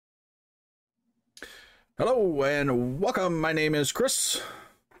Hello and welcome. My name is Chris.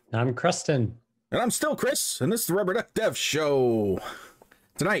 I'm Krustin. And I'm still Chris, and this is the Rubber Duck Dev Show.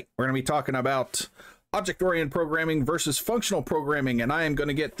 Tonight, we're going to be talking about object-oriented programming versus functional programming, and I am going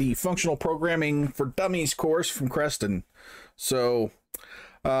to get the Functional Programming for Dummies course from Krustin. So,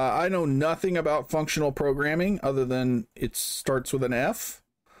 I know nothing about functional programming other than it starts with an F.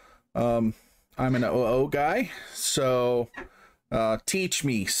 I'm an OO guy, so teach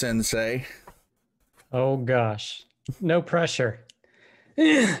me, Sensei. Oh gosh, no pressure.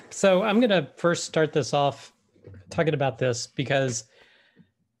 So I'm going to first start this off talking about this because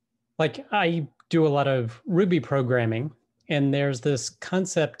I do a lot of Ruby programming, and there's this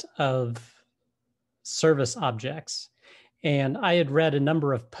concept of service objects. And I had read a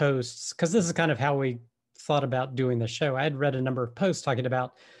number of posts, because this is kind of how we thought about doing the show. I had read a number of posts talking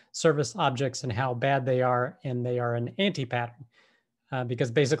about service objects and how bad they are, and they are an anti-pattern.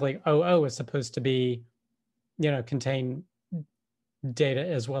 Because basically OO is supposed to be, contain data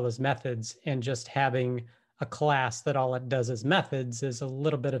as well as methods, and just having a class that all it does is methods is a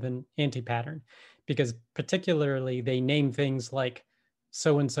little bit of an anti-pattern, because particularly they name things like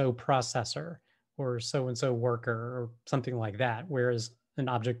so-and-so processor or so-and-so worker or something like that, whereas an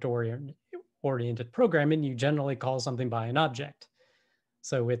object-oriented programming, you generally call something by an object.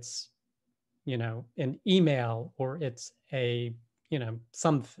 So it's, an email, or it's a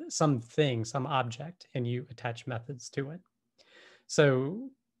some object, and you attach methods to it. So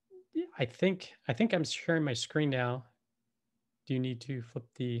I think I'm sharing my screen now. Do you need to flip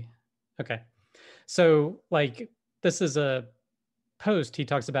the, okay. So this is a post. He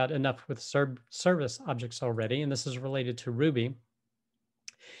talks about enough with service objects already, and this is related to Ruby.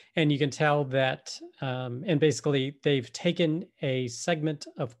 And you can tell that, and basically they've taken a segment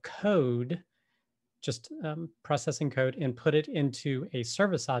of code, just processing code, and put it into a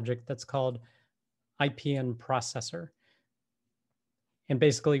service object that's called IPN processor. And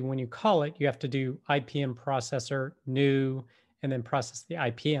basically when you call it, you have to do IPM processor new, and then process the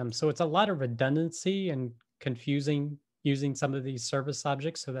IPM. So it's a lot of redundancy and confusing using some of these service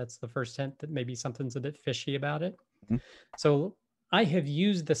objects. So that's the first hint that maybe something's a bit fishy about it. Mm-hmm. So I have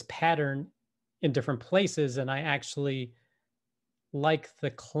used this pattern in different places, and I actually like the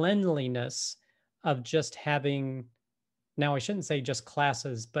cleanliness of just having, now I shouldn't say just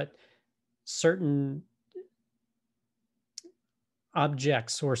classes, but certain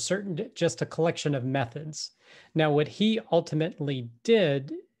objects, or just a collection of methods. Now, what he ultimately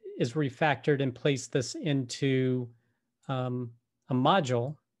did is refactored and placed this into a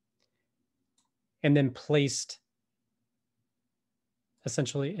module, and then placed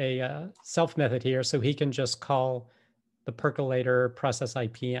essentially a self method here, so he can just call the percolator process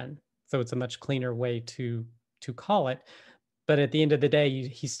IPN. So it's a much cleaner way to call it. But at the end of the day,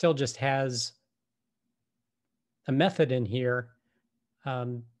 he still just has a method in here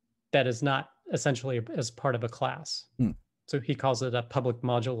that is not essentially as part of a class. So he calls it a public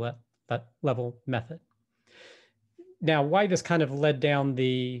module level method. Now, why this kind of led down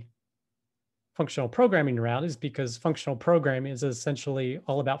the functional programming route is because functional programming is essentially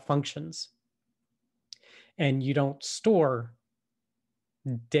all about functions. And you don't store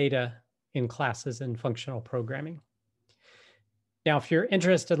data in classes in functional programming. Now, if you're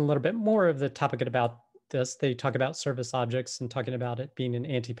interested in a little bit more of the topic about this, they talk about service objects and talking about it being an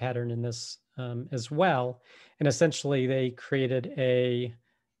anti-pattern in this as well. And essentially, they created a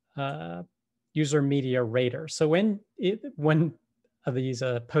user media rater. So when one of these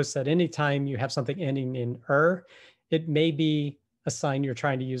posts said, anytime you have something ending in "er," it may be a sign you're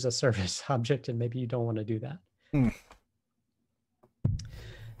trying to use a service object, and maybe you don't want to do that.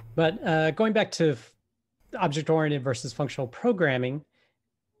 But going back to object-oriented versus functional programming,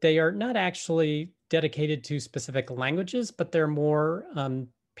 they are not actually dedicated to specific languages, but they're more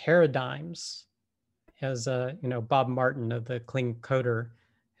paradigms, as Bob Martin of the Clean Coder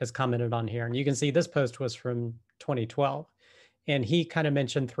has commented on here. And you can see this post was from 2012. And he kind of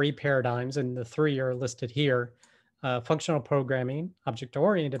mentioned 3 paradigms, and the 3 are listed here: functional programming,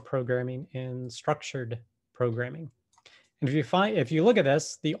 object-oriented programming, and structured programming. And if you look at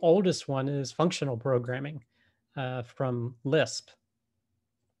this, the oldest one is functional programming from Lisp.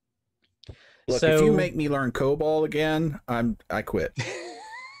 Look, so, if you make me learn COBOL again, I quit.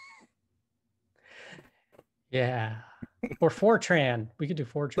 Yeah. Or Fortran. We could do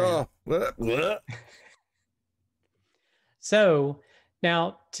Fortran. So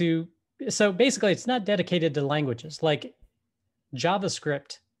now so basically it's not dedicated to languages. Like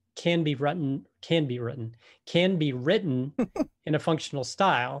JavaScript can be written in a functional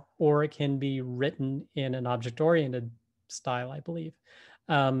style, or it can be written in an object-oriented style, I believe.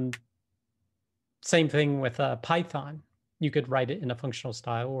 Same thing with Python. You could write it in a functional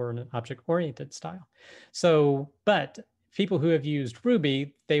style or in an object-oriented style. So, but people who have used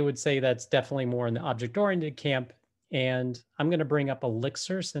Ruby, they would say that's definitely more in the object-oriented camp. And I'm going to bring up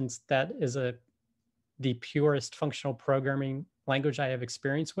Elixir since that is the purest functional programming language I have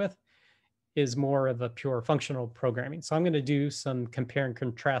experience with, is more of a pure functional programming. So I'm going to do some compare and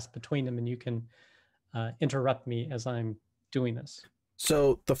contrast between them, and you can interrupt me as I'm doing this.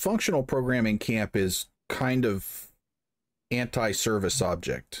 So the functional programming camp is kind of anti-service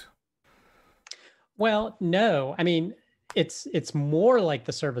object. Well, no, I mean, it's more like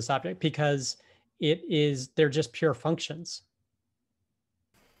the service object because they're just pure functions.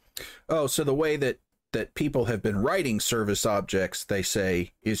 Oh, so the way that people have been writing service objects, they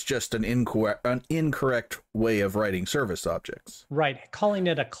say, is just an incorrect way of writing service objects. Right. Calling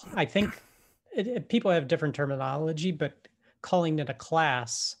it I think people have different terminology, but calling it a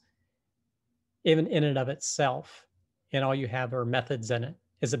class, even in and of itself, and all you have are methods in it,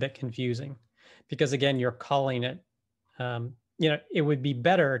 is a bit confusing. Because again, you're calling it, it would be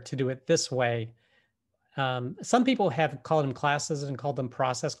better to do it this way. Some people have called them classes and called them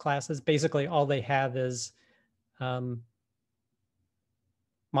process classes. Basically, all they have is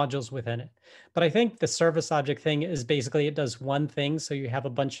modules within it. But I think the service object thing is basically it does one thing. So you have a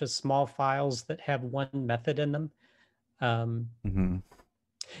bunch of small files that have one method in them.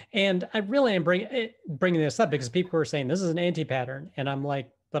 And I really am bringing this up because people are saying this is an anti-pattern. And I'm like,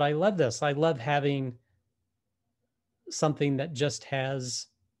 but I love this. I love having something that just has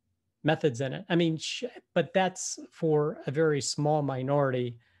methods in it. I mean, but that's for a very small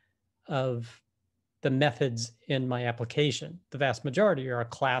minority of the methods in my application. The vast majority are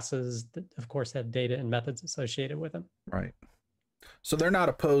classes that, of course, have data and methods associated with them. Right. So they're not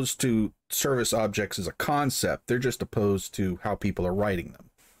opposed to service objects as a concept. They're just opposed to how people are writing them.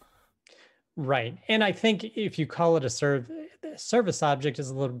 Right. And I think if you call it a service object is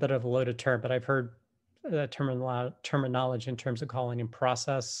a little bit of a loaded term, but I've heard the terminology in terms of calling them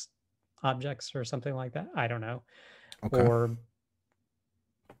process objects or something like that. I don't know. Okay. Or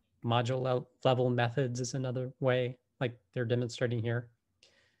module level methods is another way, like they're demonstrating here.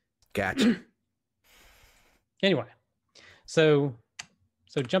 Gotcha. Anyway, so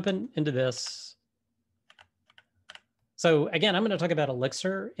jumping into this. So again, I'm going to talk about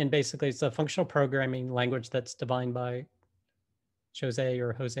Elixir, and basically it's a functional programming language that's defined by Jose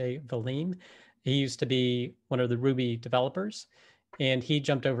Valim. He used to be one of the Ruby developers, and he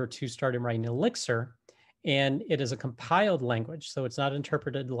jumped over to start writing Elixir, and it is a compiled language. So it's not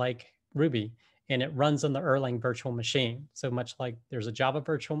interpreted like Ruby, and it runs on the Erlang virtual machine. So much like there's a Java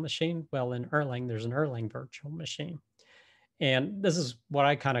virtual machine, well, in Erlang, there's an Erlang virtual machine. And this is what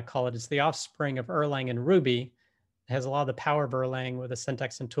I kind of call it. It's the offspring of Erlang and Ruby. It has a lot of the power of Erlang with a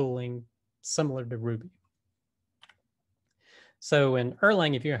syntax and tooling similar to Ruby. So in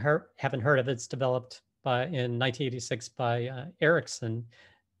Erlang, if you haven't heard of it, it's developed in 1986 by Ericsson,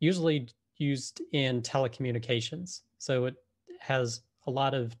 usually used in telecommunications. So it has a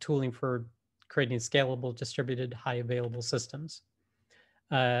lot of tooling for creating scalable, distributed, high available systems.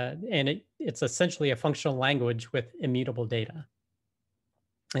 And it's essentially a functional language with immutable data.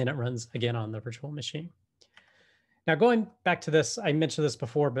 And it runs, again, on the virtual machine. Now, going back to this, I mentioned this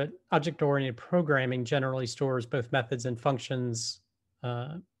before, but object-oriented programming generally stores both methods and functions,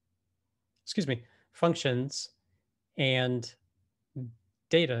 functions and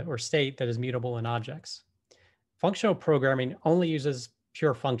data or state that is mutable in objects. Functional programming only uses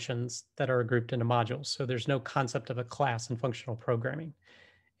pure functions that are grouped into modules. So there's no concept of a class in functional programming.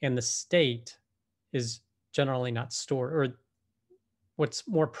 And the state is generally not stored, or what's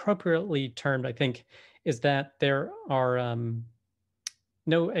more appropriately termed, I think, is that there are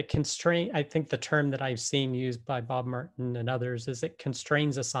no constraint. I think the term that I've seen used by Bob Martin and others is it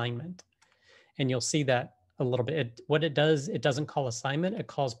constrains assignment. And you'll see that a little bit. What it does, it doesn't call assignment, it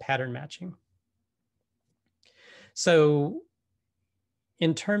calls pattern matching. So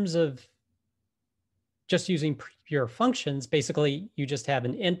in terms of just using pure functions, basically you just have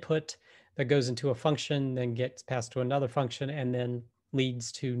an input that goes into a function, then gets passed to another function, and then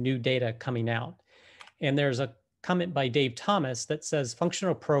leads to new data coming out. And there's a comment by Dave Thomas that says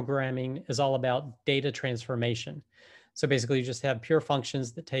functional programming is all about data transformation. So basically you just have pure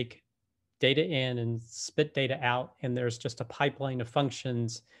functions that take data in and spit data out, and there's just a pipeline of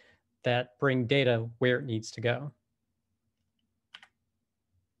functions that bring data where it needs to go.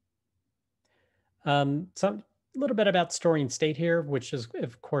 So a little bit about storing state here, which is,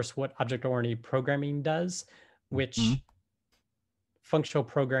 of course, what object-oriented programming does, which functional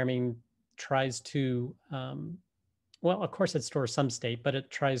programming tries to, well, of course, it stores some state, but it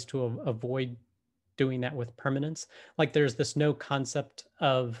tries to avoid doing that with permanence. Like there's this no concept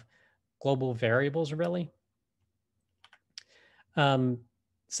of global variables really.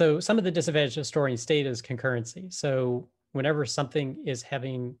 So some of the disadvantages of storing state is concurrency. So whenever something is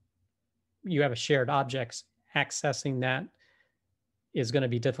you have a shared object, accessing that is going to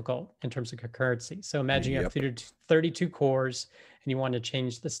be difficult in terms of concurrency. So imagine you have 32 cores and you want to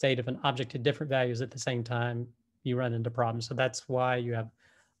change the state of an object to different values at the same time, you run into problems. So that's why you have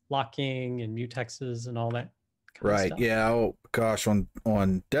locking and mutexes and all that kind of stuff. Yeah. Oh gosh,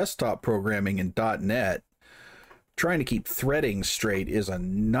 on desktop programming in .NET, trying to keep threading straight is a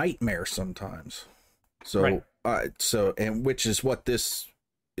nightmare sometimes. So and which is what this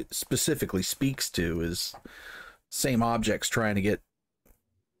specifically speaks to, is same objects trying to get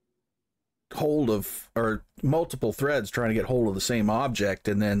hold of, or multiple threads trying to get hold of the same object,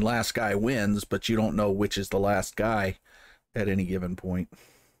 and then last guy wins, but you don't know which is the last guy at any given point.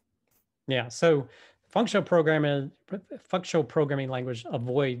 Yeah, so functional programming language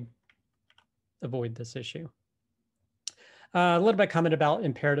avoid this issue. A little bit comment about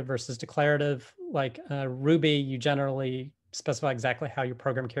imperative versus declarative. Like Ruby, you generally specify exactly how your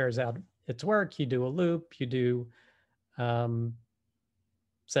program carries out its work. You do a loop, you do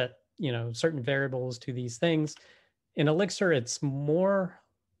set certain variables to these things. In Elixir, it's more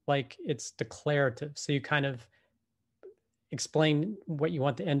like it's declarative. So you kind of explain what you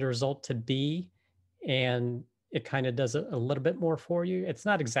want the end result to be, and it kind of does it a little bit more for you. It's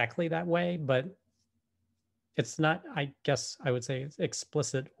not exactly that way, but it's not, I guess I would say, it's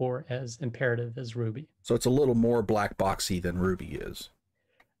explicit or as imperative as Ruby. So it's a little more black boxy than Ruby is.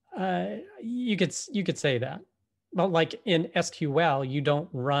 You could say that. But like in SQL, you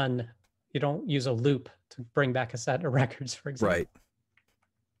don't use a loop to bring back a set of records, for example. Right.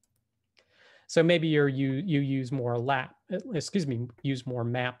 So maybe you use more use more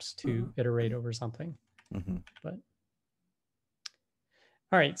maps to iterate over something. Mm-hmm. But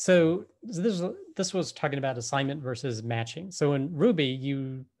all right, so this was talking about assignment versus matching. So in Ruby,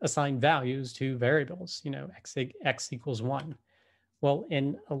 you assign values to variables, x equals 1. Well,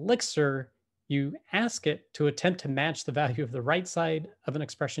 in Elixir, you ask it to attempt to match the value of the right side of an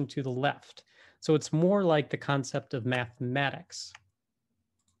expression to the left. So it's more like the concept of mathematics.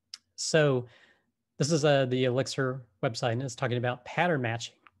 So this is the Elixir website, and it's talking about pattern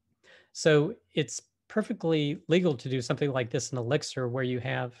matching. So it's perfectly legal to do something like this in Elixir, where you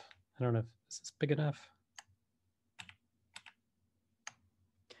have, I don't know if this is big enough.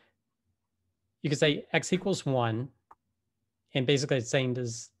 You could say x equals 1, and basically it's saying,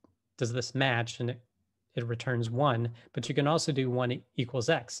 does this match? And it returns 1, but you can also do 1 equals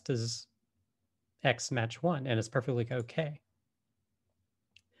x. Does x match 1? And it's perfectly okay.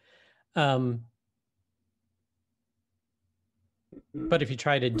 But if you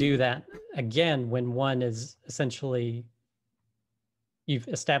try to do that again, when 1 is essentially, you've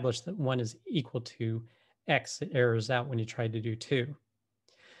established that 1 is equal to x, it errors out when you try to do 2.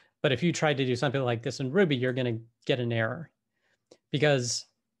 But if you try to do something like this in Ruby, you're going to get an error, because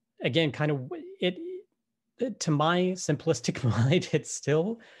again, kind of to my simplistic mind, it's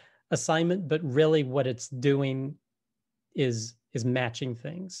still assignment, but really what it's doing is matching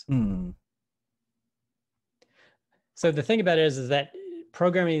things. Mm. So the thing about it is that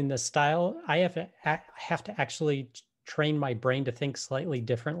programming in this style, I have to actually train my brain to think slightly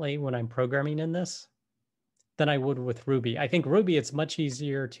differently when I'm programming in this than I would with Ruby. I think Ruby, it's much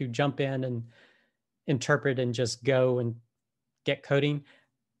easier to jump in and interpret and just go and get coding.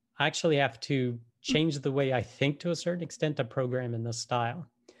 I actually have to change the way I think to a certain extent to program in this style.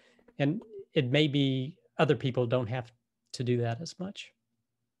 And it may be other people don't have to do that as much.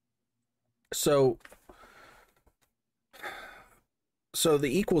 So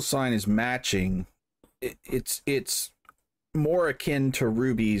the equal sign is matching. It's more akin to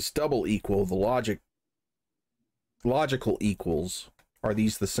Ruby's double equal. The logical equals, are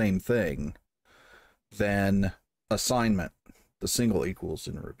these the same thing, than assignment, the single equals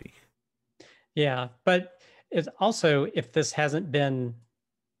in Ruby. Yeah, but it's also, if this hasn't been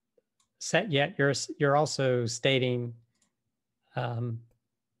set yet, you're also stating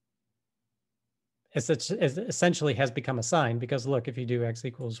it essentially has become a sign, because look, if you do x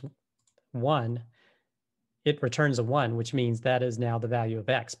equals 1, it returns a 1, which means that is now the value of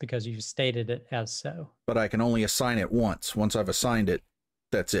x, because you stated it as so. But I can only assign it once. Once I've assigned it,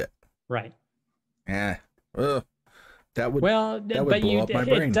 that's it. Right. That would blow up my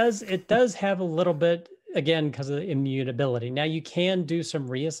brain. It does have a little bit, again, because of the immutability. Now you can do some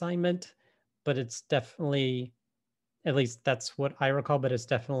reassignment, but it's definitely, at least that's what I recall, but it's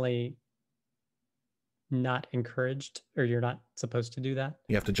definitely not encouraged, or you're not supposed to do that.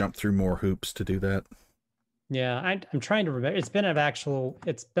 You have to jump through more hoops to do that. Yeah, I'm trying to remember. It's been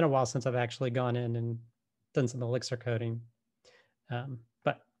a while since I've actually gone in and done some Elixir coding.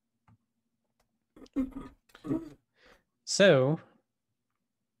 But so,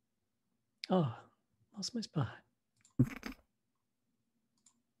 lost my spot.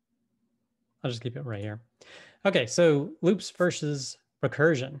 I'll just keep it right here. Okay, so loops versus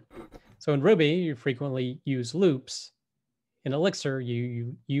recursion. So in Ruby, you frequently use loops. In Elixir,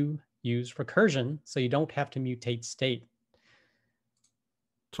 you use recursion, so you don't have to mutate state.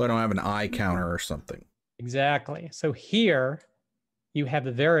 So I don't have an I counter or something. Exactly. So here, you have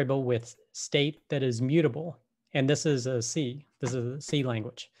a variable with state that is mutable. And this is a C. This is a C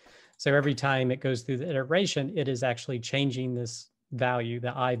language. So every time it goes through the iteration, it is actually changing this value,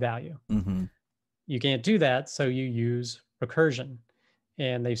 the I value. Mm-hmm. You can't do that, so you use recursion.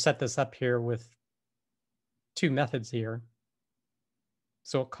 And they've set this up here with two methods here.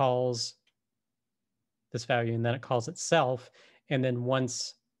 So it calls this value, and then it calls itself. And then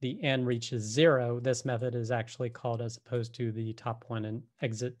once the n reaches 0, this method is actually called as opposed to the top one, and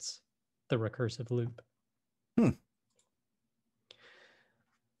exits the recursive loop.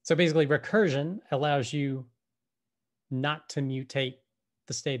 So basically, recursion allows you not to mutate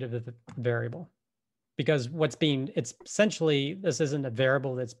the state of the variable, because it's essentially, this isn't a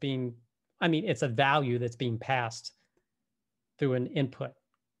variable that's being, it's a value that's being passed through an input.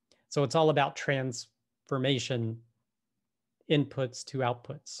 So it's all about transformation, inputs to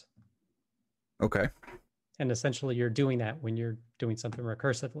outputs. Okay. And essentially you're doing that when you're doing something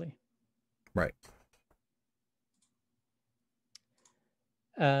recursively. Right.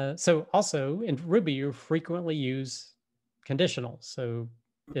 So also in Ruby, you frequently use conditionals. So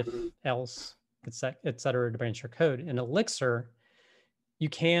if, else, et cetera, to branch your code. In Elixir,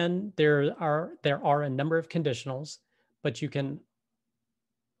 there are a number of conditionals, but you can,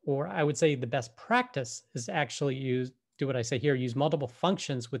 or I would say the best practice is actually do what I say here, use multiple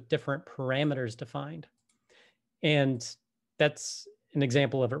functions with different parameters defined. And that's an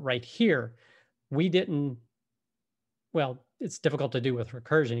example of it right here. It's difficult to do with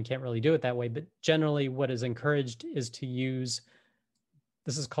recursion. You can't really do it that way, but generally what is encouraged is to use,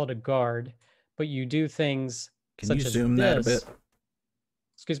 this is called a guard, but you do things Can you zoom that a bit?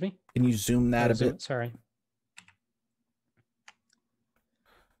 Excuse me? Can you zoom that a bit? Sorry.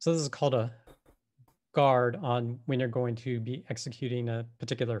 So this is called a guard on when you're going to be executing a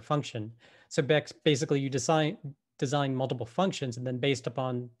particular function. So basically you design multiple functions, and then based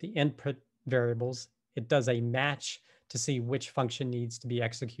upon the input variables, it does a match to see which function needs to be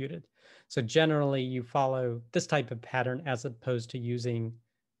executed. So generally you follow this type of pattern as opposed to using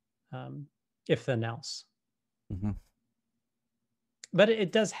if then else. Mm-hmm. But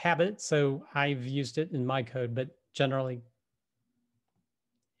it does have it, so I've used it in my code, but generally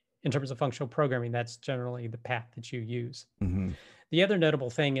in terms of functional programming, that's generally the path that you use. Mm-hmm. The other notable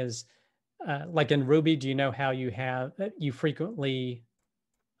thing is, like in Ruby, do you know how you frequently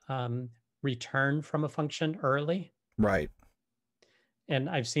return from a function early? Right. And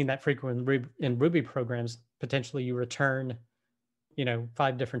I've seen that frequently in Ruby programs. Potentially you return,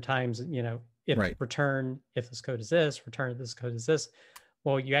 5 different times, if right. Return if this code is this, return if this code is this.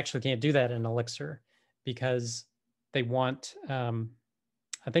 Well, you actually can't do that in Elixir because they want,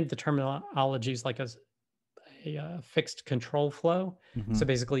 I think the terminology is like a fixed control flow. Mm-hmm. So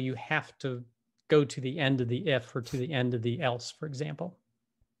basically you have to go to the end of the if or to the end of the else, for example.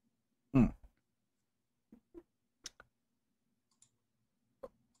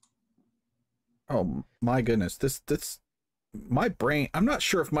 Oh my goodness. My brain, I'm not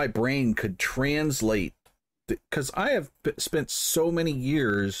sure if my brain could translate, because I have spent so many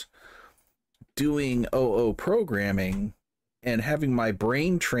years doing OO programming and having my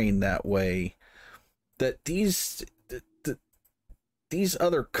brain trained that way, that these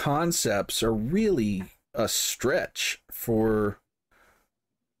other concepts are really a stretch for,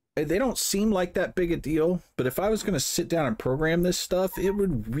 they don't seem like that big a deal, but if I was going to sit down and program this stuff, it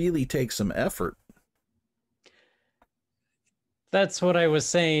would really take some effort. That's what I was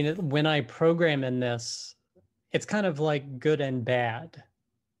saying. When I program in this, it's kind of like good and bad.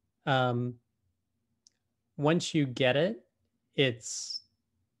 Once you get it, it's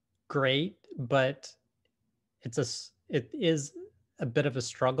great, but it is a bit of a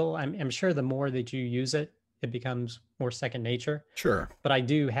struggle. I'm sure the more that you use it, it becomes more second nature. Sure. But I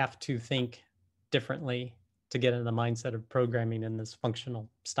do have to think differently to get in the mindset of programming in this functional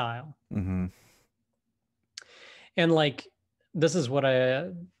style. Mm-hmm. And like, this is what I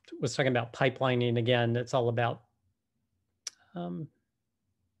was talking about, pipelining again. It's all about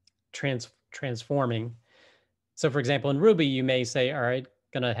transforming. So for example, in Ruby, you may say, all right,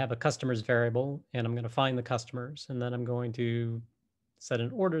 going to have a customers variable, and I'm going to find the customers, and then I'm going to set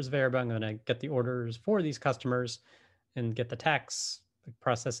an orders variable. I'm going to get the orders for these customers and get the tax,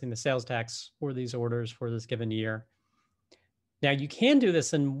 processing the sales tax for these orders for this given year. Now you can do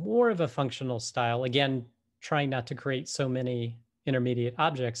this in more of a functional style. Again, trying not to create so many intermediate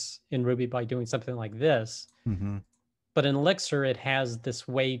objects in Ruby by doing something like this. Mm-hmm. But in Elixir, it has this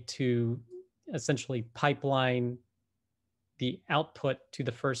way to essentially pipeline the output to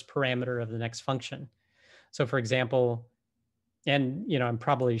the first parameter of the next function. So for example, and I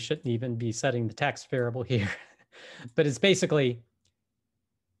probably shouldn't even be setting the text variable here, but it's basically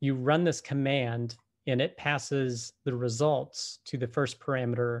you run this command and it passes the results to the first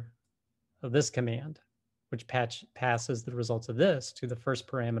parameter of this command, which passes the results of this to the first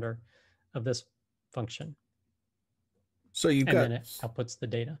parameter of this function. So you've and got, then it outputs the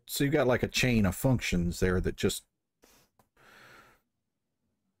data. So you've got like a chain of functions there that just,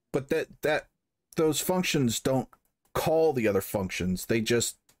 but that those functions don't call the other functions. They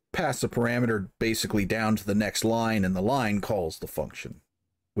just pass a parameter basically down to the next line, and the line calls the function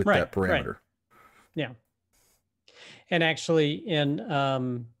with that parameter. Right. Yeah. And actually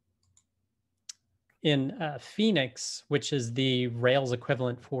in Phoenix, which is the Rails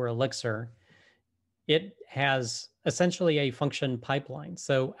equivalent for Elixir, it has essentially a function pipeline.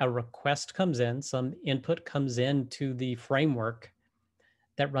 So a request comes in, some input comes into the framework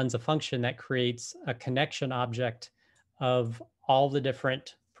that runs a function that creates a connection object of all the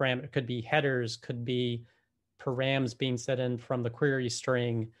different parameters. It could be headers, could be params being set in from the query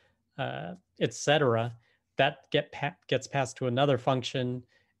string, etc. That gets passed to another function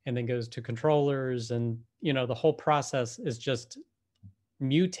and then goes to controllers. And, the whole process is just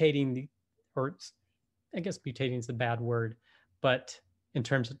mutating or I guess mutating is the bad word, but in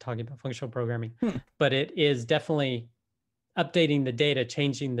terms of talking about functional programming, but it is definitely updating the data,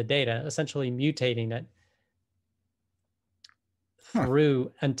 changing the data, essentially mutating it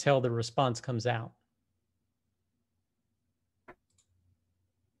through until the response comes out.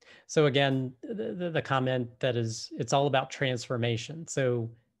 So again, the comment that is, it's all about transformation. So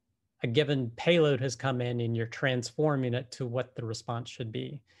a given payload has come in and you're transforming it to what the response should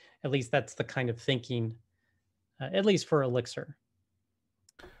be. At least that's the kind of thinking, at least for Elixir.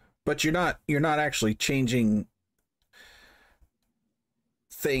 But you're not actually changing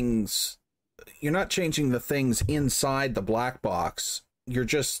things. You're not changing the things inside the black box. You're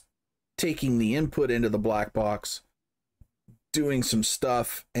just taking the input into the black box, doing some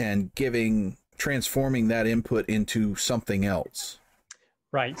stuff, and transforming that input into something else.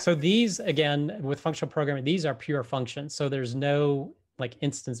 Right. So these, again, with functional programming, these are pure functions. So there's no like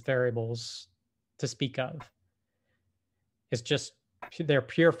instance variables to speak of. It's just, they're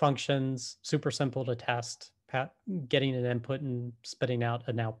pure functions, super simple to test, getting an input and spitting out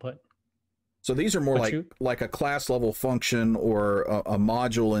an output. So these are more like a class level function or a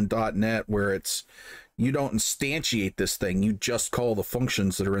module in .NET where you don't instantiate this thing. You just call the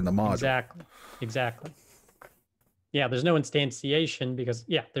functions that are in the module. Exactly. Yeah, there's no instantiation because,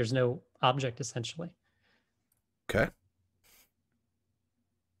 there's no object essentially. Okay.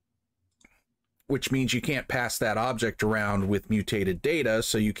 Which means you can't pass that object around with mutated data,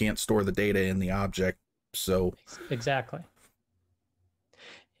 so you can't store the data in the object. So exactly.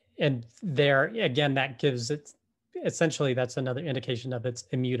 And there, again, that gives it, essentially, that's another indication of its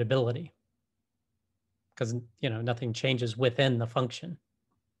immutability. Because, nothing changes within the function.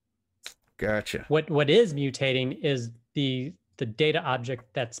 Gotcha. What is mutating is the data object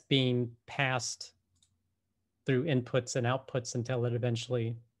that's being passed through inputs and outputs until it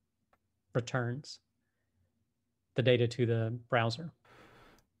eventually returns the data to the browser.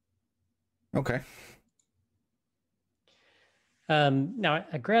 Okay. Now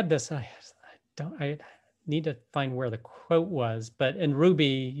I grabbed this. I need to find where the quote was, but in Ruby,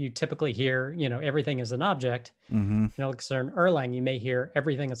 you typically hear, everything is an object. Mm-hmm. In Erlang, you may hear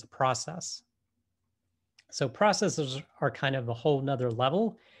everything is a process. So processes are kind of a whole nother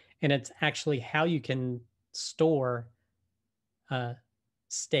level, and it's actually how you can store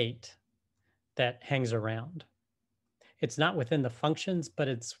state that hangs around. It's not within the functions, but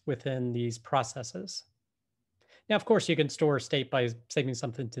it's within these processes. Now, of course, you can store state by saving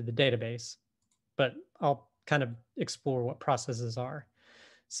something to the database, but I'll kind of explore what processes are.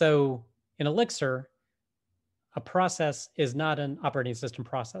 So in Elixir, a process is not an operating system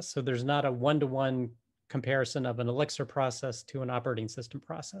process. So there's not a one-to-one comparison of an Elixir process to an operating system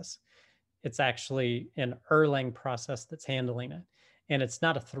process. It's actually an Erlang process that's handling it. And it's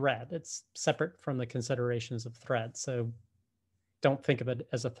not a thread. It's separate from the considerations of thread. So don't think of it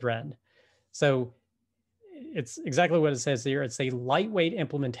as a thread. So it's exactly what it says here. It's a lightweight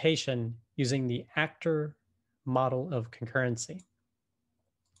implementation using the actor model of concurrency.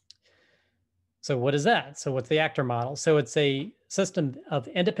 So what is that? So what's the actor model? So it's a system of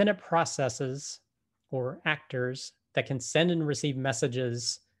independent processes or actors that can send and receive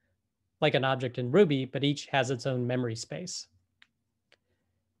messages like an object in Ruby, but each has its own memory space.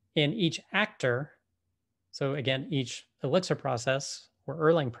 And each actor, so again, each Elixir process or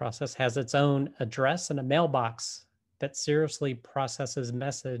Erlang process has its own address and a mailbox that seriously processes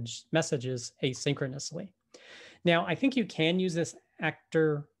messages asynchronously. Now, I think you can use this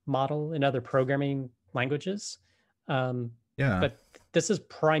actor model in other programming languages. But this is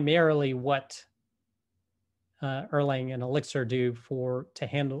primarily what Erlang and Elixir do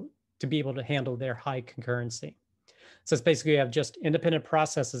to be able to handle their high concurrency. So it's basically you have just independent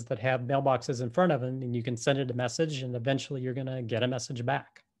processes that have mailboxes in front of them, and you can send it a message, and eventually you're going to get a message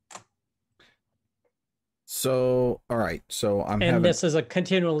back. So, all right. So this is a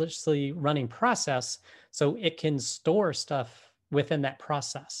continuously running process, so it can store stuff within that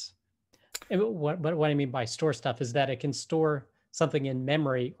process. And what I mean by store stuff is that it can store something in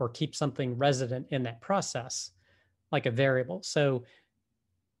memory or keep something resident in that process, like a variable. So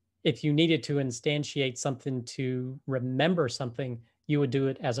if you needed to instantiate something to remember something, you would do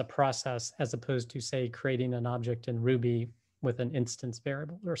it as a process as opposed to, say, creating an object in Ruby with an instance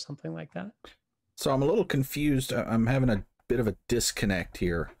variable or something like that. So I'm a little confused. I'm having a bit of a disconnect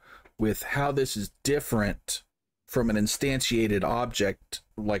here with how this is different from an instantiated object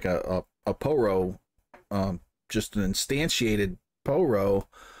like a PORO, just an instantiated PORO,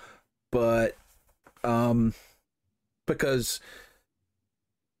 but because,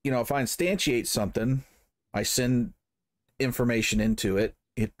 you know, if I instantiate something, I send information into it,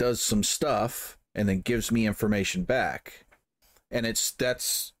 it does some stuff, and then gives me information back. And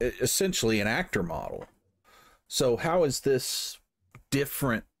that's essentially an actor model. So how is this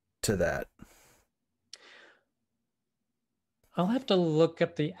different to that? I'll have to look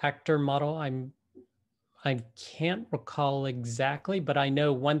up the actor model. I can't recall exactly, but I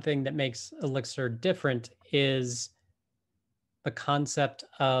know one thing that makes Elixir different is the concept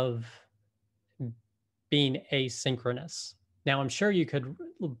of being asynchronous. Now, I'm sure you could,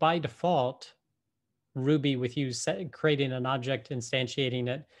 by default, Ruby with you creating an object, instantiating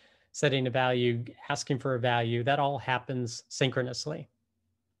it, setting a value, asking for a value, that all happens synchronously.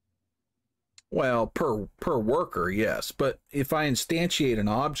 Well, per worker, yes. But if I instantiate an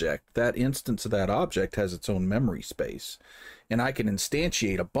object, that instance of that object has its own memory space, and I can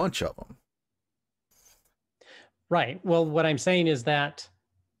instantiate a bunch of them. Right. Well, what I'm saying is that,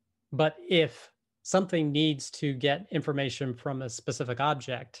 but if something needs to get information from a specific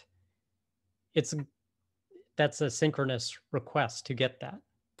object, that's a synchronous request to get that.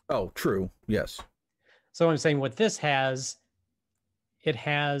 Oh, true. Yes. So I'm saying what this has, it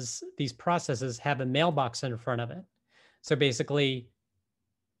has these processes have a mailbox in front of it. So basically,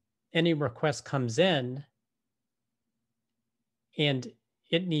 any request comes in and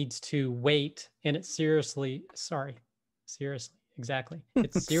it needs to wait, and it seriously, exactly.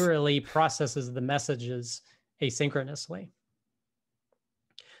 It serially processes the messages asynchronously.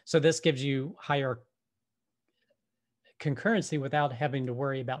 So this gives you higher concurrency without having to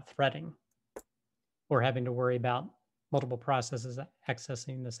worry about threading or having to worry about multiple processes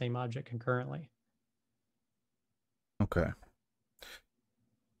accessing the same object concurrently. Okay.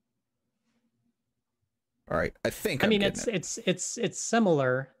 All right. I think I mean, it's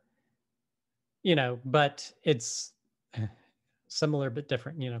similar, you know, but it's similar but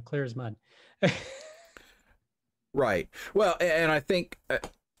different, you know, clear as mud. Right. Well, and I think,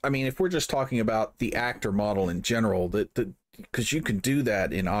 I mean, if we're just talking about the actor model in general, because you can do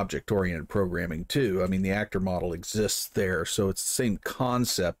that in object-oriented programming too. I mean, the actor model exists there, so it's the same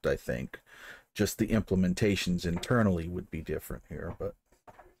concept, I think. Just the implementations internally would be different here, but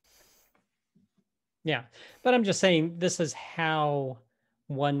yeah. But I'm just saying this is how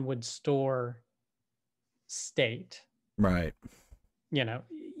one would store state. Right. You know,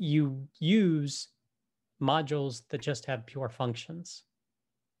 you use modules that just have pure functions.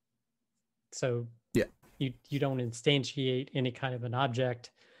 So yeah, you don't instantiate any kind of an object,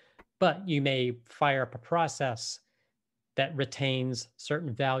 but you may fire up a process that retains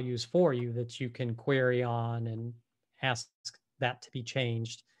certain values for you that you can query on and ask that to be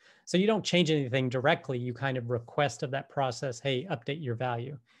changed. So you don't change anything directly. You kind of request of that process, hey, update your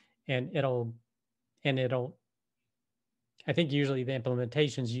value. And it'll, I think usually the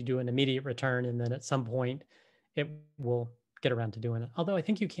implementations, you do an immediate return, and then at some point it will get around to doing it. Although I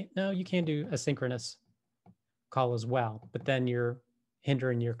think you can do a synchronous call as well, but then you're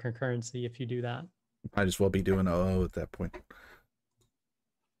hindering your concurrency if you do that. Might as well be doing OO at that point.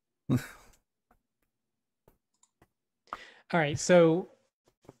 All right, so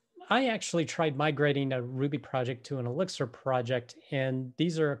I actually tried migrating a Ruby project to an Elixir project, and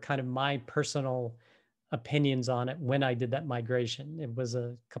these are kind of my personal opinions on it when I did that migration. It was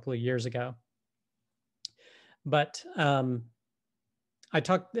a couple of years ago. But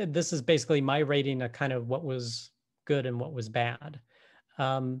this is basically my rating of kind of what was good and what was bad.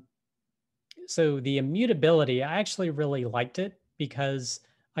 So the immutability, I actually really liked it because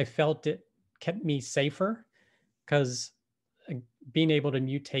I felt it kept me safer, because being able to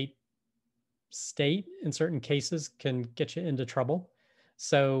mutate state in certain cases can get you into trouble.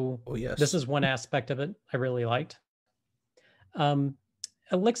 So yes, this is one aspect of it I really liked.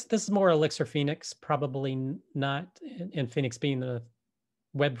 Elixir, this is more Elixir Phoenix, probably not, and Phoenix being the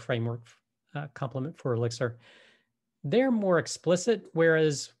web framework complement for Elixir. They're more explicit,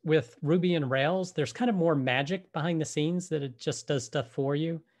 whereas with Ruby and Rails, there's kind of more magic behind the scenes that it just does stuff for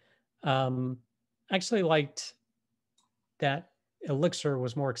you. I actually liked that Elixir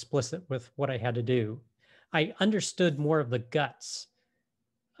was more explicit with what I had to do. I understood more of the guts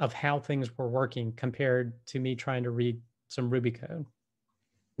of how things were working compared to me trying to read some Ruby code.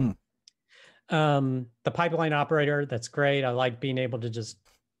 The pipeline operator, that's great. I like being able to just,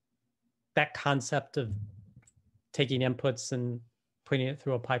 that concept of taking inputs and putting it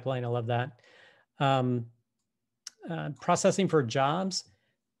through a pipeline. I love that. Processing for jobs,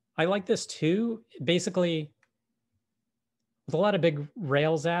 I like this too. Basically, with a lot of big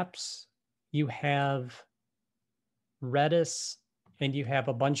Rails apps, you have Redis and you have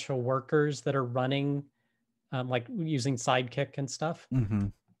a bunch of workers that are running, like using Sidekick and stuff.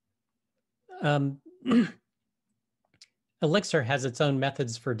 Elixir has its own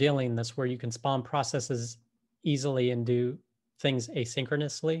methods for dealing this, where you can spawn processes easily and do things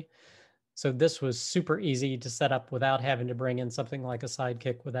asynchronously. So this was super easy to set up without having to bring in something like a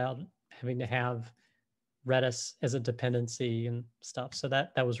Sidekick, without having to have Redis as a dependency and stuff. So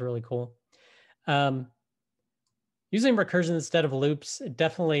that was really cool. Using recursion instead of loops, it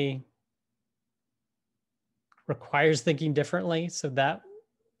definitely requires thinking differently. So that,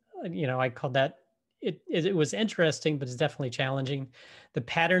 I called that, it was interesting, but it's definitely challenging. The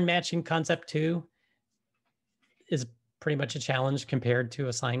pattern matching concept too is pretty much a challenge compared to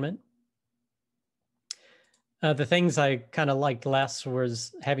assignment. The things I kind of liked less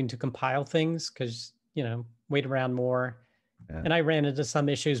was having to compile things, because, wait around more. Yeah. And I ran into some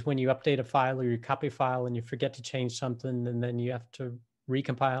issues when you update a file or you copy a file and you forget to change something, and then you have to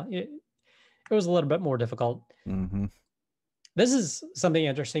recompile. It was a little bit more difficult. This is something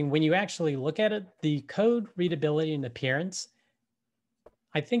interesting. When you actually look at it, the code readability and appearance,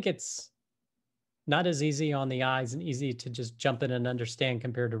 I think it's not as easy on the eyes and easy to just jump in and understand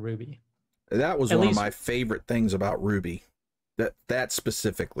compared to Ruby. That was one of my favorite things about Ruby. That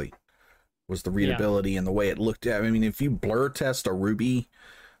specifically was the readability and the way it looked at. I mean, if you blur test a Ruby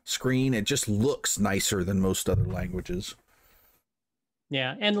screen, it just looks nicer than most other languages.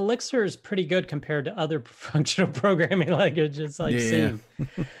 Yeah, and Elixir is pretty good compared to other functional programming languages I've seen,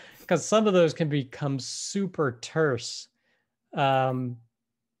 because some of those can become super terse. But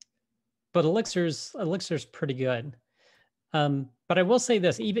Elixir's pretty good. But I will say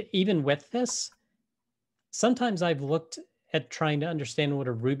this, even with this, sometimes I've looked at trying to understand what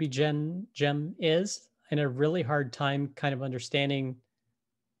a Ruby gem is, and a really hard time kind of understanding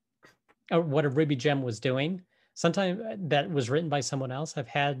what a Ruby gem was doing. Sometimes that was written by someone else. I've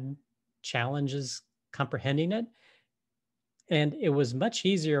had challenges comprehending it. And it was much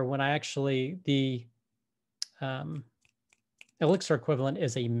easier when I actually, the Elixir equivalent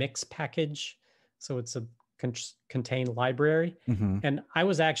is a mix package. So it's a contained library. And I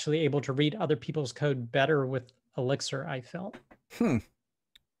was actually able to read other people's code better with Elixir, I felt.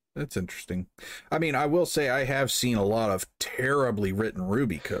 That's interesting. I mean, I will say I have seen a lot of terribly written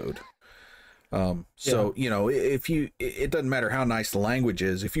Ruby code. So, it doesn't matter how nice the language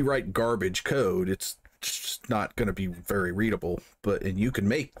is, if you write garbage code, it's just not going to be very readable. And you can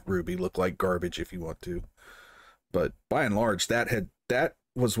make Ruby look like garbage if you want to. But by and large, that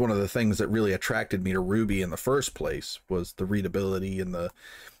was one of the things that really attracted me to Ruby in the first place, was the readability and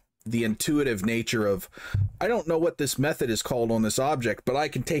the intuitive nature of, I don't know what this method is called on this object, but I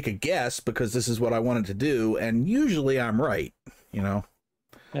can take a guess because this is what I wanted to do, and usually I'm right,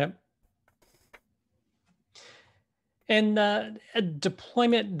 Yep. And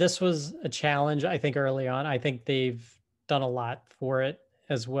deployment, this was a challenge, I think, early on. I think they've done a lot for it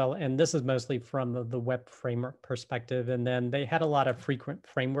as well. And this is mostly from the web framework perspective. And then they had a lot of frequent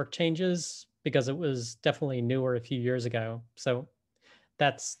framework changes because it was definitely newer a few years ago. So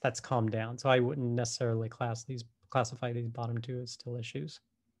that's calmed down. So I wouldn't necessarily classify these bottom two as still issues.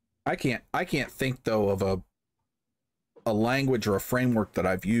 I can't think though of a language or a framework that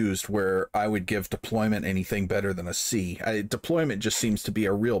I've used where I would give deployment anything better than a C. Deployment just seems to be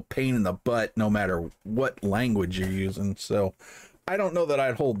a real pain in the butt no matter what language you're using. So I don't know that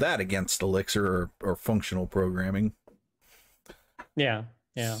I'd hold that against Elixir or functional programming. Yeah.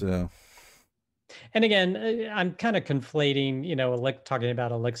 So. And again, I'm kind of conflating, talking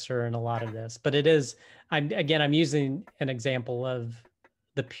about Elixir and a lot of this, but I'm using an example of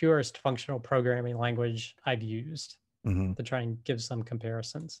the purest functional programming language I've used to try and give some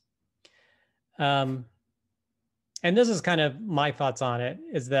comparisons. And this is kind of my thoughts on it,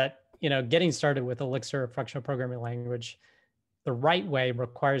 is that, getting started with Elixir functional programming language, the right way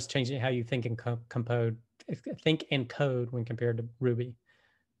requires changing how you think and code when compared to Ruby.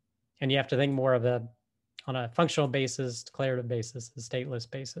 And you have to think more on a functional basis, declarative basis, a stateless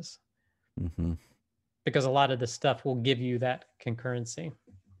basis. Because a lot of the stuff will give you that concurrency.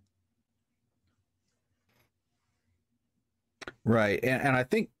 Right. And I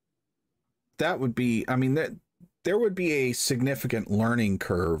think that would be, that there would be a significant learning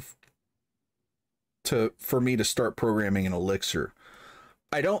curve for me to start programming in Elixir.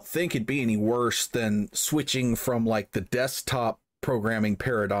 I don't think it'd be any worse than switching from like the desktop programming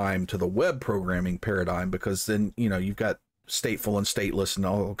paradigm to the web programming paradigm, because then, you've got stateful and stateless and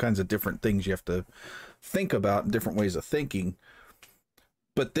all kinds of different things you have to think about, and different ways of thinking.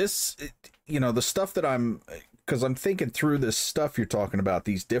 But this, the stuff that because I'm thinking through this stuff you're talking about,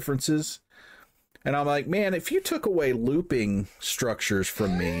 these differences, and I'm like, man, if you took away looping structures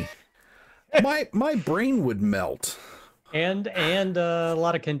from me, my brain would melt. And a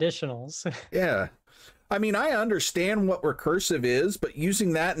lot of conditionals. Yeah. I understand what recursive is, but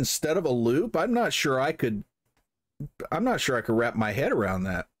using that instead of a loop, I'm not sure I could wrap my head around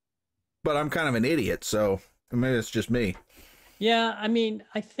that. But I'm kind of an idiot, so maybe it's just me. Yeah,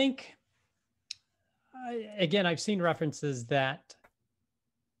 I think, again, I've seen references that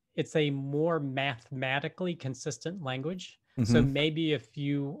it's a more mathematically consistent language. So maybe if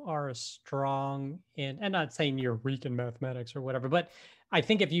you are strong in, and not saying you're weak in mathematics or whatever, but I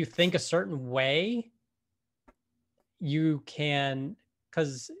think if you think a certain way, you can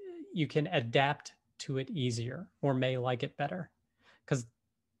adapt to it easier, or may like it better. Because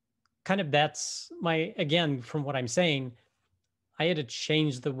kind of that's again, from what I'm saying, I had to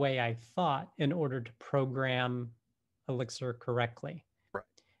change the way I thought in order to program Elixir correctly. Right.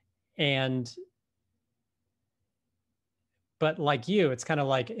 But like you, it's kind of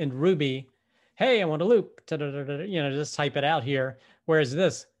like in Ruby, hey, I want a loop, just type it out here. Whereas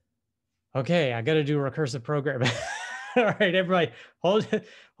this, okay, I got to do recursive programming. All right, everybody, hold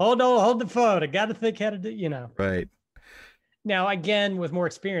the phone. I got to think how to do, Right. Now, again, with more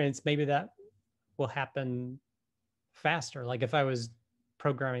experience, maybe that will happen faster. Like if I was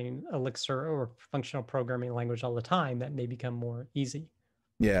programming Elixir or functional programming language all the time, that may become more easy.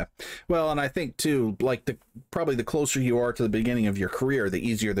 Yeah. Well, and I think too, like probably the closer you are to the beginning of your career, the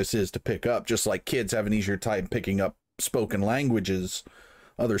easier this is to pick up, just like kids have an easier time picking up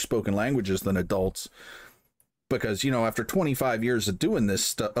other spoken languages than adults. Because, after 25 years of doing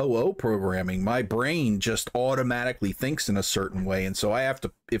this OO programming, my brain just automatically thinks in a certain way. And so I have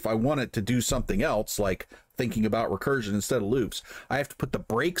to, if I want it to do something else, like thinking about recursion instead of loops, I have to put the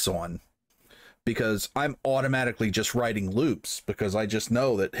brakes on, because I'm automatically just writing loops, because I just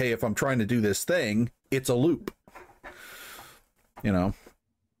know that, hey, if I'm trying to do this thing, it's a loop,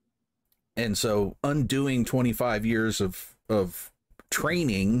 And so undoing 25 years of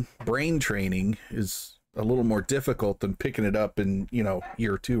brain training is a little more difficult than picking it up in,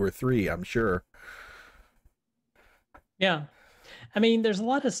 year 2 or 3, I'm sure. Yeah. There's a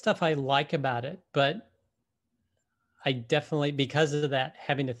lot of stuff I like about it, but I definitely, because of that,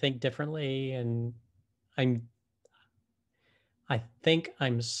 having to think differently, and I think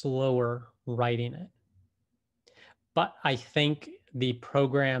I'm slower writing it. But I think the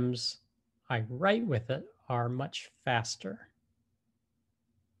programs I write with it are much faster.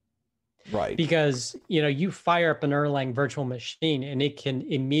 Right. Because, you fire up an Erlang virtual machine and it can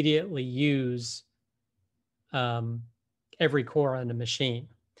immediately use every core on the machine.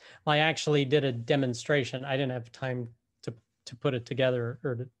 I actually did a demonstration. I didn't have time to put it together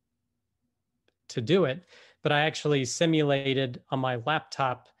or to do it, but I actually simulated on my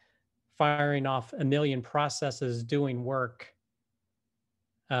laptop firing off 1 million processes doing work.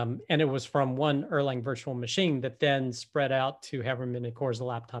 And it was from one Erlang virtual machine that then spread out to however many cores the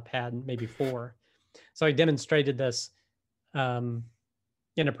laptop had, maybe 4. So I demonstrated this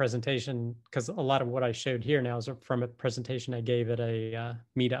in a presentation, because a lot of what I showed here now is from a presentation I gave at a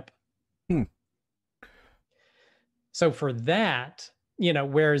meetup. So for that,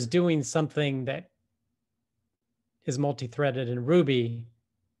 whereas doing something that is multi-threaded in Ruby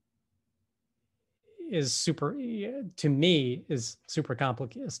is super, to me, is super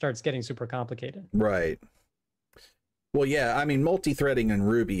complicated, starts getting super complicated. Right. Well, yeah, I mean, multi-threading in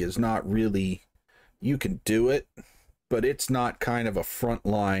Ruby is not really, you can do it, but it's not kind of a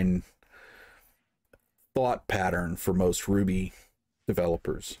frontline thought pattern for most Ruby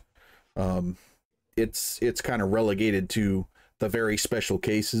developers. It's kind of relegated to the very special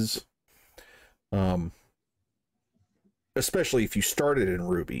cases. Especially if you started in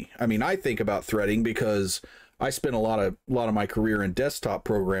Ruby. I mean, I think about threading because I spent a lot of my career in desktop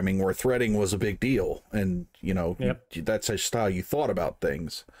programming where threading was a big deal, and Yep. that's just how you thought about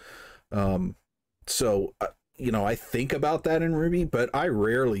things. So I think about that in Ruby, but I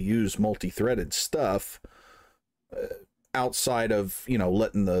rarely use multi-threaded stuff outside of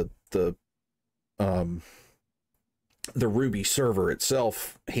letting the Ruby server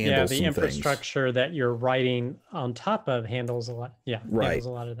itself handles the infrastructure things that you're writing on top of handles a lot. Yeah, right. Handles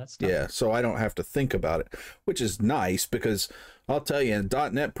a lot of that stuff. Yeah, so I don't have to think about it, which is nice because I'll tell you, in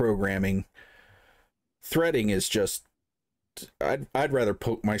 .NET programming, threading is just, I'd rather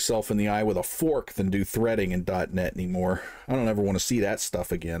poke myself in the eye with a fork than do threading in .NET anymore. I don't ever want to see that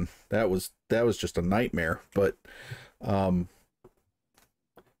stuff again. That was just a nightmare. But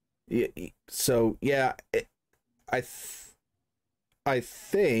so yeah. I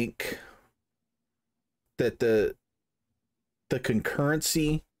think that the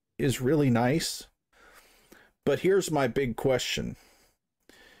concurrency is really nice, but here's my big question.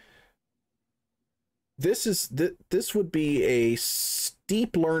 This would be a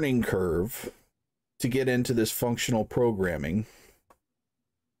steep learning curve to get into this functional programming,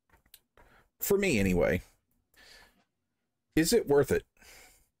 for me anyway. Is it worth it?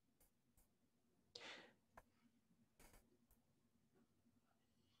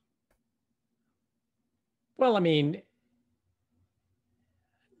 Well, I mean,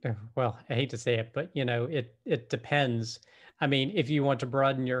 I hate to say it, but it depends. I mean, if you want to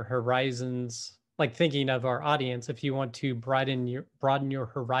broaden your horizons, like thinking of our audience, if you want to broaden your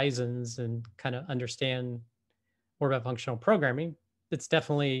horizons and kind of understand more about functional programming, it's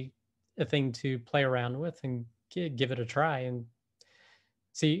definitely a thing to play around with and give it a try and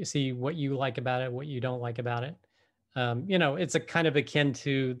see what you like about it, what you don't like about it. It's a kind of akin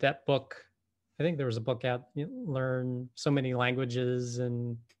to that book. I think there was a book out, Learn So Many Languages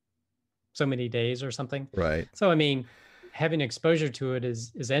in So Many Days or something. Right. So, I mean, having exposure to it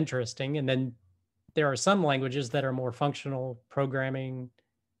is interesting. And then there are some languages that are more functional programming,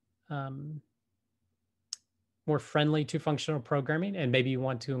 more friendly to functional programming. And maybe you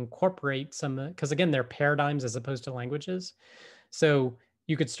want to incorporate some, because again, they're paradigms as opposed to languages. So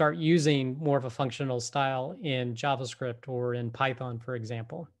you could start using more of a functional style in JavaScript or in Python, for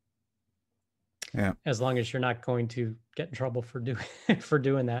example. Yeah. As long as you're not going to get in trouble for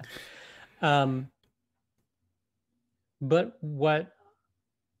doing that. But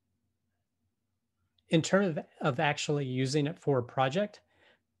in terms of actually using it for a project,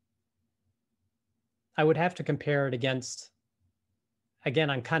 I would have to compare it against, again,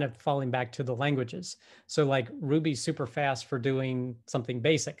 I'm kind of falling back to the languages. So like Ruby's super fast for doing something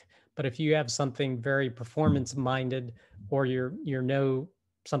basic, but if you have something very performance minded, or you're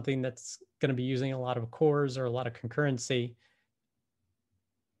something that's going to be using a lot of cores or a lot of concurrency,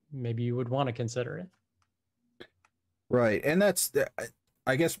 maybe you would want to consider it. Right. And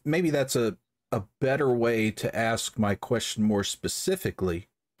I guess maybe that's a better way to ask my question more specifically.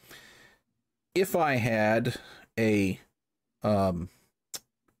 If I had a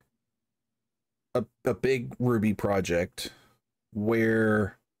big Ruby project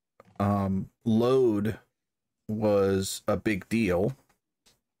where load was a big deal,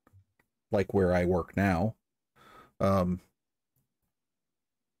 like where I work now, do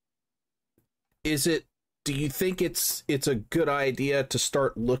you think it's a good idea to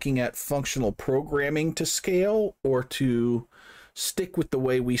start looking at functional programming to scale, or to stick with the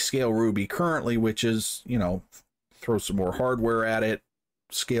way we scale Ruby currently, which is, throw some more hardware at it,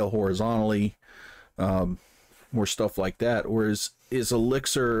 scale horizontally, more stuff like that? Or is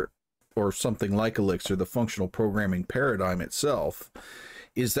Elixir, or something like Elixir, the functional programming paradigm itself,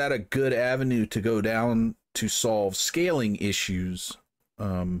 is that a good avenue to go down to solve scaling issues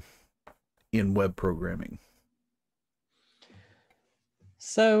in web programming?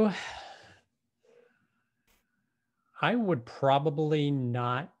 So I would probably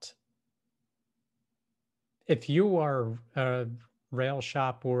not, if you are Rails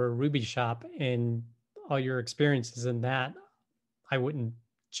shop or Ruby shop and all your experiences in that, I wouldn't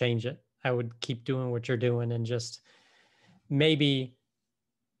change it. I would keep doing what you're doing and just maybe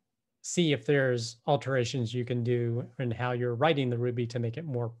see if there's alterations you can do in how you're writing the Ruby to make it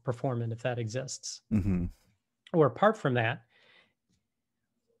more performant if that exists. Mm-hmm. Or apart from that,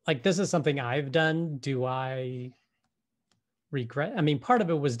 like this is something I've done. Do I regret? I mean, part of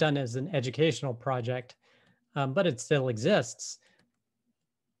it was done as an educational project, but it still exists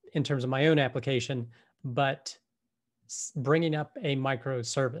in terms of my own application, but bringing up a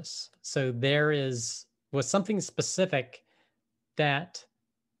microservice. So there was something specific that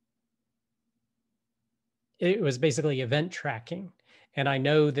it was basically event tracking. And I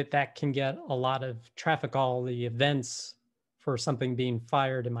know that that can get a lot of traffic, all the events for something being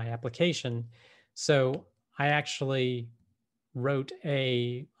fired in my application. So I actually wrote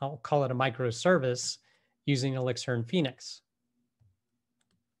I'll call it a microservice using Elixir and Phoenix.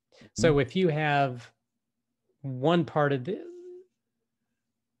 So if you have one part of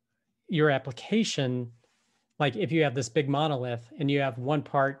your application, like if you have this big monolith and you have one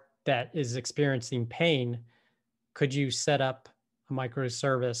part that is experiencing pain, could you set up a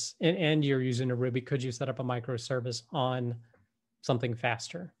microservice and you're using a Ruby, could you set up a microservice on something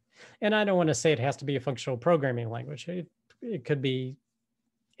faster? And I don't want to say it has to be a functional programming language. It could be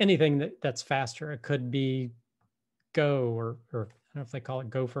anything that's faster. It could be Go or I don't know if they call it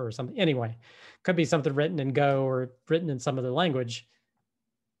Gopher or something. Anyway, it could be something written in Go or written in some other language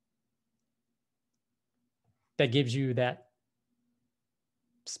that gives you that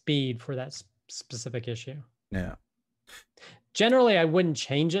speed for that specific issue. Yeah. Generally, I wouldn't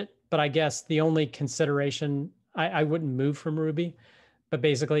change it, but I guess the only consideration, I wouldn't move from Ruby, but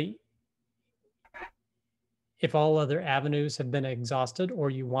basically, if all other avenues have been exhausted or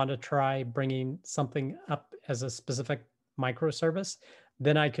you want to try bringing something up as a specific microservice,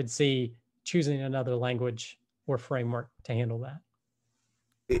 then I could see choosing another language or framework to handle that.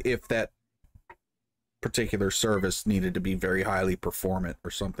 If that particular service needed to be very highly performant or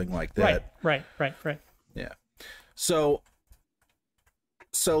something like that. Right. Yeah. So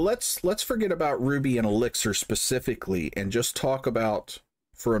let's forget about Ruby and Elixir specifically and just talk about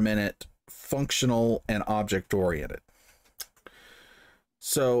for a minute functional and object oriented.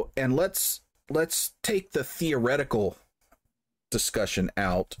 So, and let's take the theoretical discussion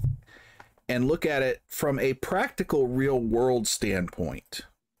out and look at it from a practical real world standpoint.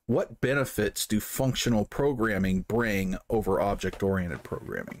 What benefits do functional programming bring over object oriented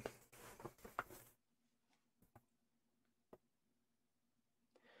programming?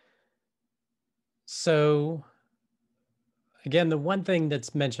 So again, the one thing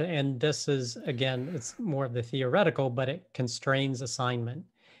that's mentioned, and this is, again, it's more of the theoretical, but it constrains assignment.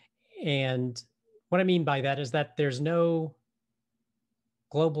 And what I mean by that is that there's no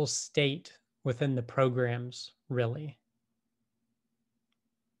global state within the programs, really.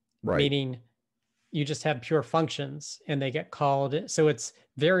 Right. Meaning you just have pure functions and they get called. So it's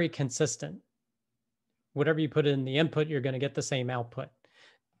very consistent. Whatever you put in the input, you're going to get the same output.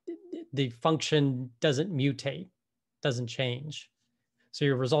 The function doesn't mutate, doesn't change. So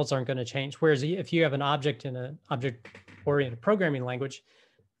your results aren't going to change. Whereas if you have an object in an object-oriented programming language,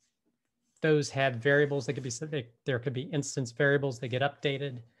 those have variables that could be, there could be instance variables that get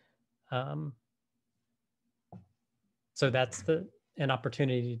updated. So that's an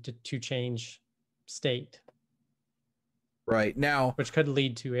opportunity to change state. Right. Now, which could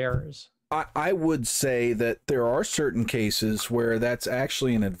lead to errors. I would say that there are certain cases where that's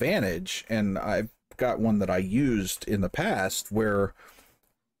actually an advantage. And I've got one that I used in the past where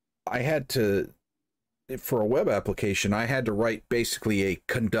I had to, for a web application, I had to write basically a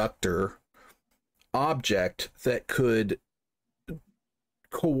conductor object that could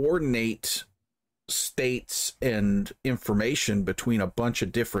coordinate states and information between a bunch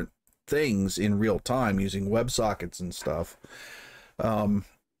of different things in real time using WebSockets and stuff.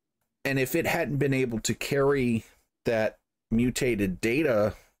 And if it hadn't been able to carry that mutated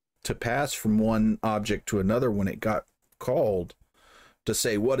data to pass from one object to another when it got called to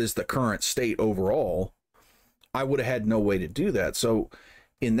say what is the current state overall, I would have had no way to do that. So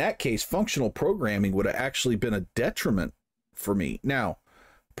in that case, functional programming would have actually been a detriment for me. Now,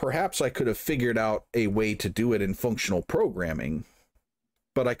 perhaps I could have figured out a way to do it in functional programming,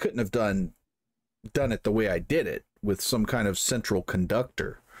 but I couldn't have done it the way I did it with some kind of central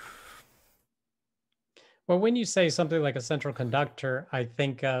conductor. Well, when you say something like a central conductor, I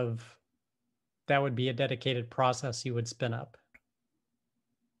think of that would be a dedicated process you would spin up.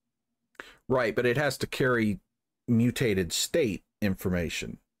 Right, but it has to carry mutated state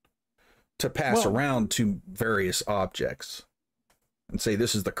information to pass around to various objects. and say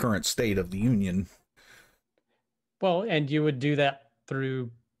this is the current state of the union. Well, and you would do that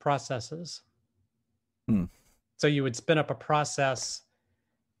through processes. So you would spin up a process,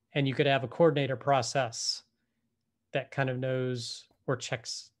 and you could have a coordinator process that kind of knows or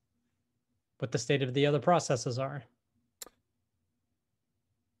checks what the state of the other processes are.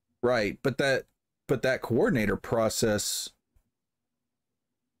 Right, but that coordinator process.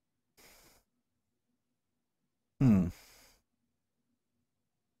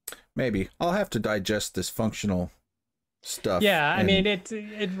 Maybe I'll have to digest this functional stuff. Yeah, I mean it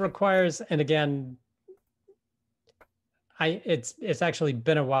requires, and again, it's actually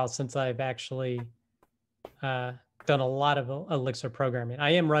been a while since I've actually done a lot of Elixir programming.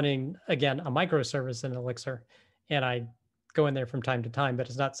 I am running, again, a microservice in Elixir, and I go in there from time to time, but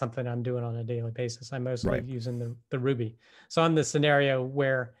it's not something I'm doing on a daily basis. I'm mostly using the Ruby. So I'm the scenario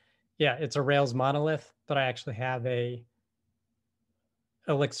where, yeah, it's a Rails monolith, but I actually have a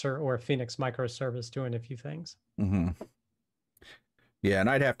Elixir or a Phoenix microservice doing a few things. Yeah, and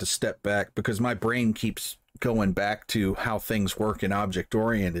I'd have to step back because my brain keeps going back to how things work in object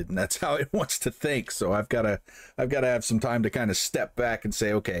oriented, and that's how it wants to think. So I've got to have some time to kind of step back and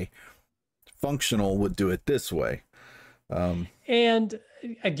say, okay, functional would do it this way. And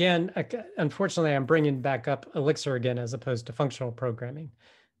again, unfortunately, I'm bringing back up Elixir again as opposed to functional programming.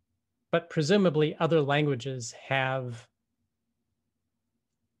 But presumably other languages have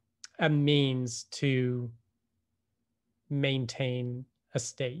a means to maintain a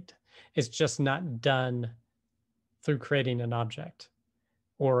state. It's just not done through creating an object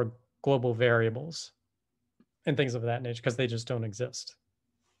or global variables and things of that nature, because they just don't exist.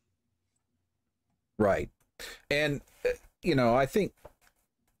 Right. And I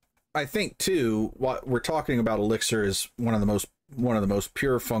think too, what we're talking about, Elixir is one of the most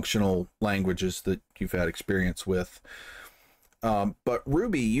pure functional languages that you've had experience with. But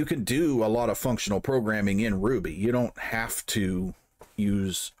Ruby, you can do a lot of functional programming in Ruby. You don't have to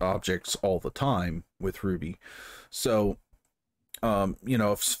use objects all the time with Ruby. So,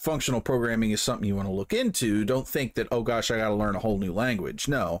 if functional programming is something you want to look into, don't think that, oh gosh, I got to learn a whole new language.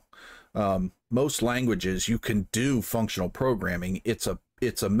 No. Most languages you can do functional programming. It's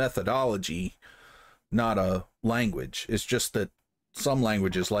a methodology, not a language. It's just that some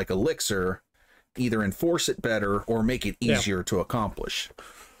languages like Elixir either enforce it better or make it easier to accomplish.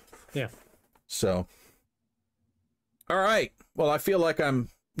 Yeah. So, all right. Well, I feel like I'm,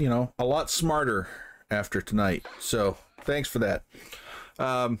 a lot smarter after tonight. So thanks for that.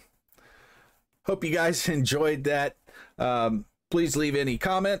 Hope you guys enjoyed that. Please leave any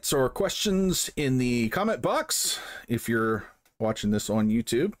comments or questions in the comment box if you're watching this on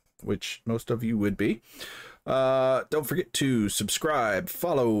YouTube, which most of you would be. Don't forget to subscribe,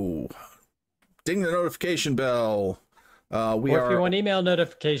 follow, ding the notification bell. If you want email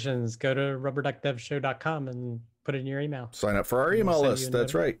notifications, go to rubberduckdevshow.com and put it in your email. Sign up for our email list.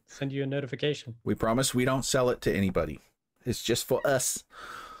 That's right. Send you a notification. We promise we don't sell it to anybody. It's just for us.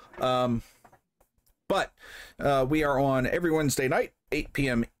 But we are on every Wednesday night, 8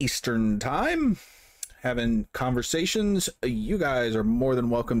 p.m. Eastern time, having conversations. You guys are more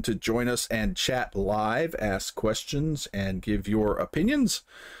than welcome to join us and chat live, ask questions, and give your opinions.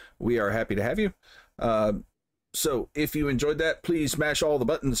 We are happy to have you. So if you enjoyed that, please smash all the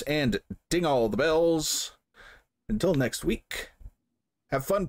buttons and ding all the bells. Until next week, have fun.